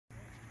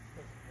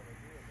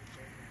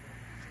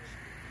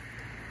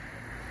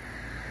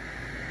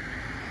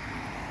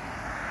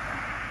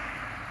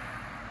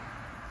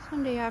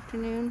Sunday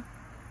afternoon.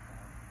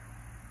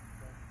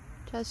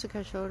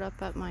 Jessica showed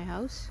up at my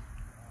house.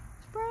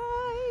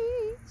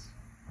 Surprise!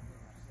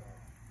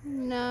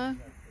 And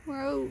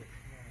we're out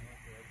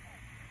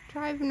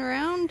driving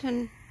around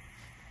and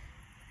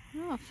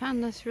I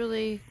found this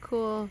really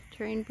cool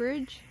train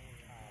bridge.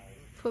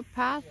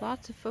 Footpath,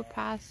 lots of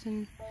footpaths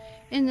in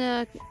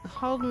the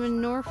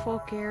Haldeman,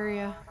 Norfolk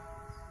area.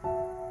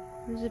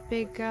 There's a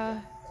big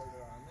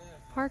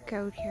park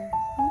out here.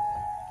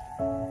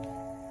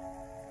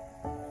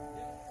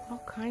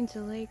 All kinds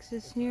of lakes.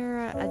 It's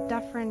near a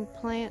different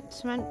plant,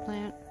 cement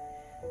plant.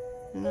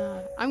 And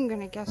I'm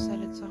gonna guess that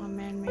it's all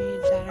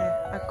man-made,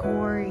 that a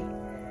quarry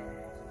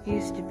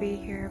used to be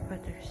here,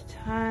 but there's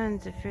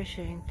tons of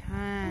fishing,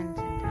 tons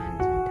and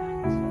tons and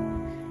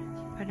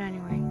tons. But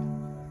anyway,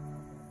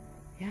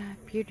 yeah,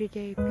 beauty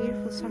day,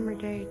 beautiful summer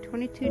day,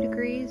 22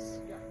 degrees.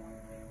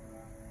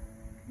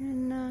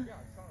 And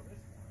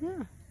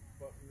yeah.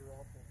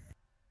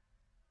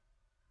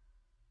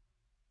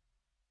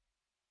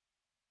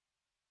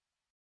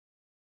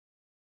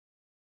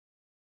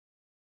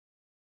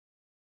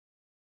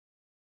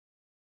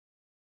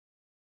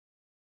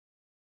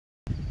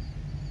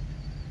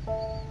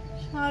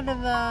 Shot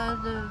of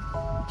the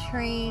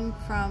train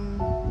from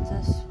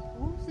this,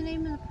 what was the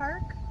name of the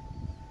park?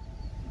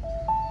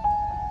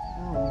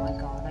 Oh my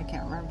god, I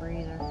can't remember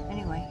either.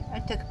 Anyway, I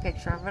took a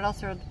picture of it.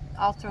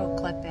 I'll throw a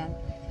clip in.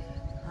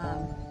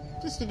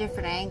 Just a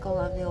different angle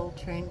of the old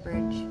train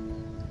bridge.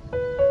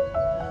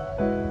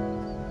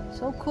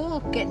 So cool,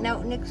 getting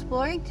out and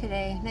exploring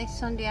today. Nice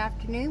Sunday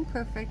afternoon,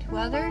 perfect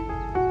weather.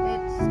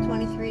 It's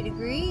 23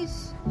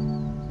 degrees,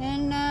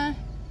 and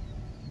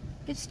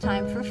it's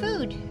time for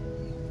food.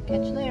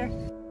 Catch you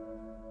later.